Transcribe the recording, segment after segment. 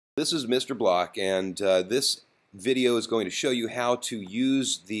This is Mr. Block, and this video is going to show you how to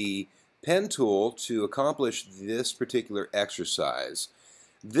use the pen tool to accomplish this particular exercise.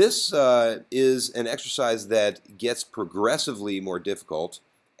 This is an exercise that gets progressively more difficult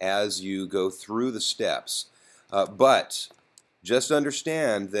as you go through the steps, but just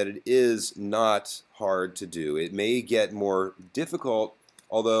understand that it is not hard to do. It may get more difficult,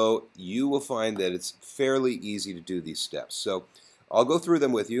 although you will find that it's fairly easy to do these steps. So I'll go through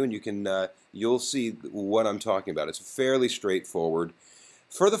them with you, and you'll see what I'm talking about. It's fairly straightforward.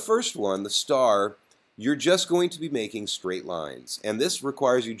 For the first one, the star, you're just going to be making straight lines, and this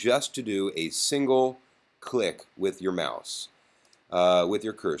requires you just to do a single click with your mouse, with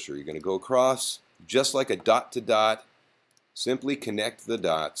your cursor. You're going to go across just like a dot to dot. Simply connect the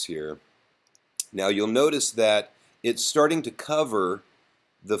dots here. Now you'll notice that it's starting to cover.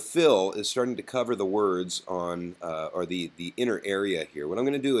 The fill is starting to cover the words on, or the inner area here. What I'm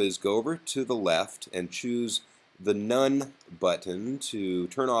going to do is go over to the left and choose the None button to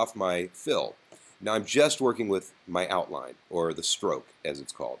turn off my fill. Now I'm just working with my outline, or the stroke as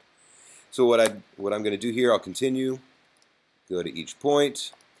it's called. So what I'm going to do here, I'll continue, go to each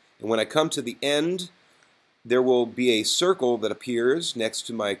point, and when I come to the end, there will be a circle that appears next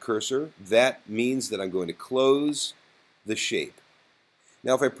to my cursor. That means that I'm going to close the shape.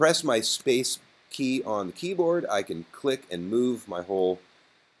 Now if I press my space key on the keyboard, I can click and move my whole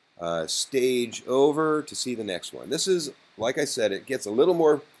stage over to see the next one. This is, like I said, it gets a little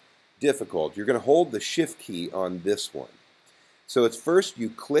more difficult. You're going to hold the shift key on this one. So it's first you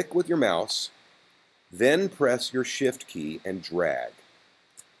click with your mouse, then press your shift key and drag.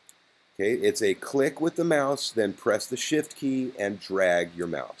 Okay, it's a click with the mouse, then press the shift key and drag your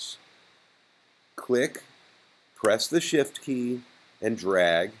mouse. Click, press the shift key, and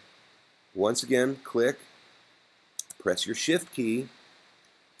drag. Once again, click, press your shift key,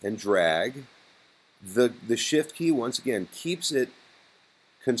 and drag. The shift key, once again, keeps it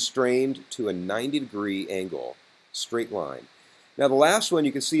constrained to a 90-degree angle, straight line. Now the last one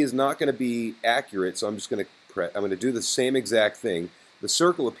you can see is not going to be accurate, so I'm going to do the same exact thing. The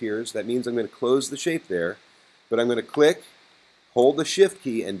circle appears. That means I'm going to close the shape there, but I'm going to click, hold the shift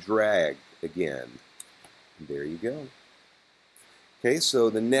key, and drag again. And there you go. Okay, so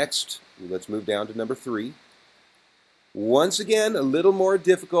the next, let's move down to number 3. Once again, a little more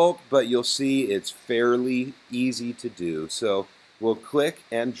difficult, but you'll see it's fairly easy to do. So we'll click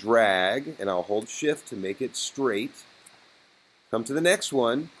and drag, and I'll hold shift to make it straight. Come to the next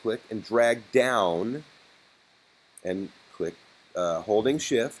one, click and drag down, and click, holding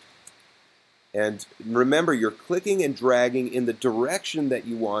shift. And remember, you're clicking and dragging in the direction that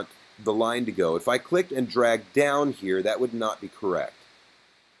you want the line to go. If I clicked and dragged down here, that would not be correct.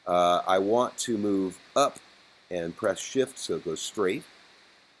 I want to move up and press shift so it goes straight.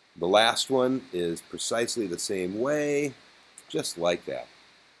 The last one is precisely the same way, just like that.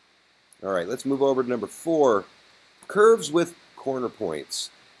 Alright, let's move over to number 4, curves with corner points.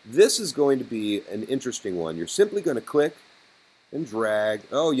 This is going to be an interesting one. You're simply going to click and drag.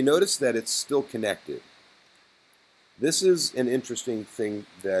 Oh, you notice that it's still connected. This is an interesting thing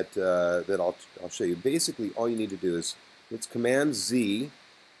that I'll show you. Basically, all you need to do is it's Command Z,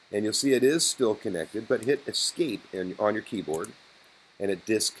 and you'll see it is still connected, but hit Escape on your keyboard, and it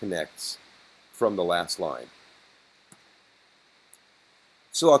disconnects from the last line.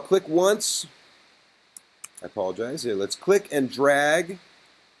 So I'll click once. I apologize. Here, let's click and drag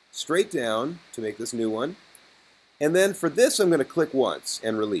straight down to make this new one. And then for this, I'm going to click once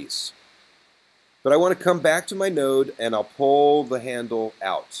and release. But I want to come back to my node, and I'll pull the handle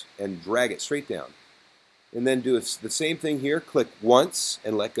out and drag it straight down. And then do the same thing here. Click once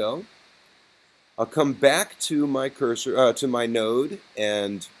and let go. I'll come back to my cursor, to my node,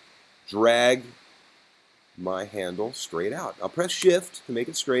 and drag my handle straight out. I'll press shift to make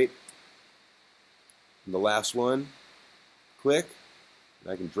it straight. And the last one, click.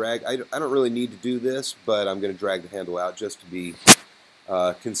 And I can drag. I don't really need to do this, but I'm going to drag the handle out just to be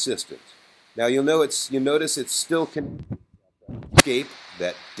consistent. Now you'll notice it's still connected. Escape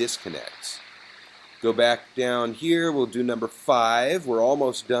that disconnects. Go back down here. We'll do number 5. We're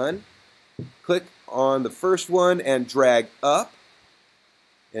almost done. Click on the first one and drag up.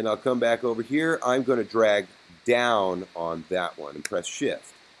 And I'll come back over here. I'm going to drag down on that one and press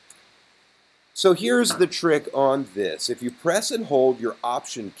shift. So here's the trick on this. If you press and hold your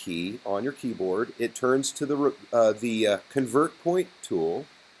Option key on your keyboard, it turns to the Convert Point tool.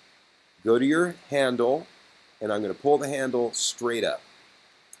 Go to your handle, and I'm going to pull the handle straight up.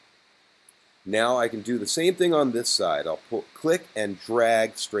 Now I can do the same thing on this side. I'll click and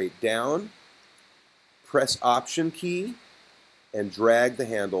drag straight down, press Option key, and drag the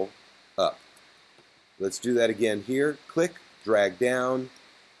handle up. Let's do that again here. Click, drag down,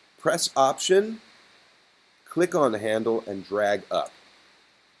 press Option, click on the handle, and drag up.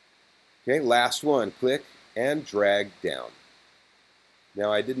 Okay, last one. Click and drag down.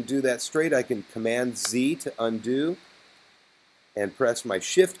 Now I didn't do that straight. I can Command Z to undo and press my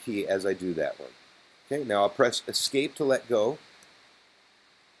Shift key as I do that one. Okay, now I'll press Escape to let go.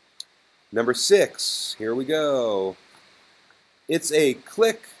 Number 6, here we go. It's a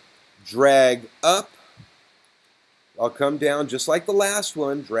click, drag up. I'll come down just like the last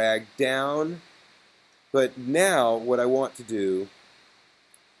one, drag down. But now what I want to do,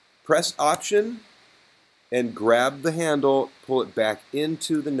 press Option and grab the handle, pull it back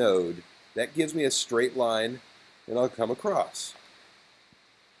into the node. That gives me a straight line, and I'll come across.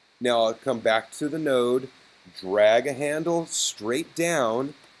 Now I'll come back to the node, drag a handle straight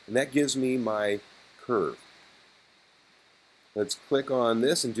down, and that gives me my curve. Let's click on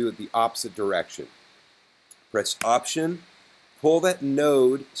this and do it the opposite direction. Press Option, pull that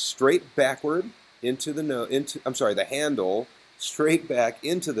node straight backward into the node, the handle straight back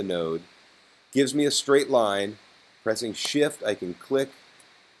into the node. Gives me a straight line. Pressing Shift, I can click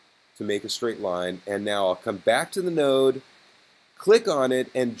to make a straight line, and now I'll come back to the node, click on it,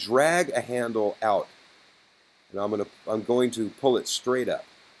 and drag a handle out. And I'm going to pull it straight up.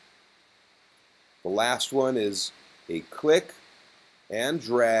 The last one is a click and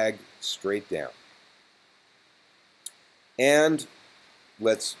drag straight down. And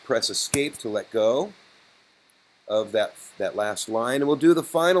let's press Escape to let go of that last line, and we'll do the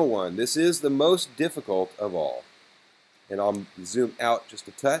final one. This is the most difficult of all. And I'll zoom out just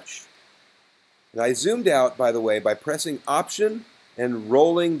a touch. And I zoomed out, by the way, by pressing Option and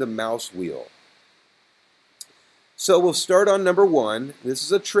rolling the mouse wheel. So we'll start on number 1. This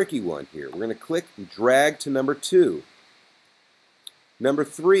is a tricky one here. We're going to click and drag to number 2. Number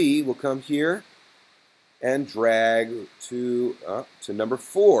 3 will come here and drag to number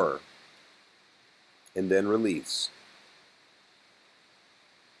 4. And then release.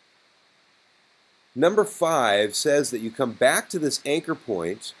 Number 5 says that you come back to this anchor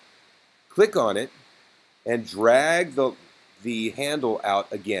point, click on it, and drag the handle out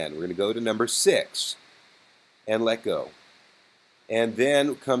again. We're going to go to number 6 and let go. And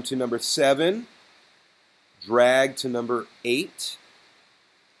then come to number 7, drag to number 8.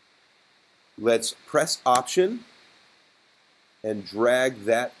 Let's press Option and drag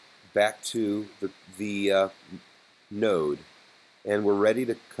that back to the node. And we're ready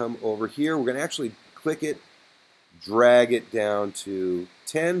to come over here. We're going to actually click it, drag it down to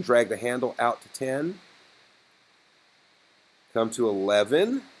 10, drag the handle out to 10, come to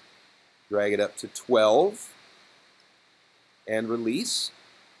 11, drag it up to 12, and release.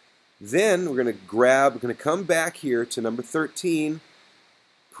 Then we're going to come back here to number 13,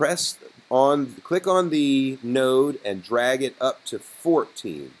 click on the node and drag it up to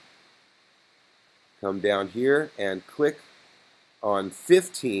 14. Come down here and click on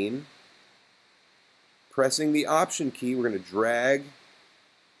 15. Pressing the Option key, we're going to drag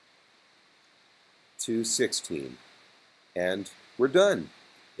to 16. And we're done.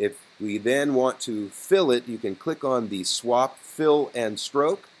 If we then want to fill it, you can click on the Swap, Fill, and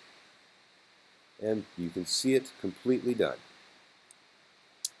Stroke, and you can see it completely done.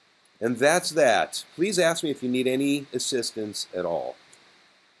 And that's that. Please ask me if you need any assistance at all.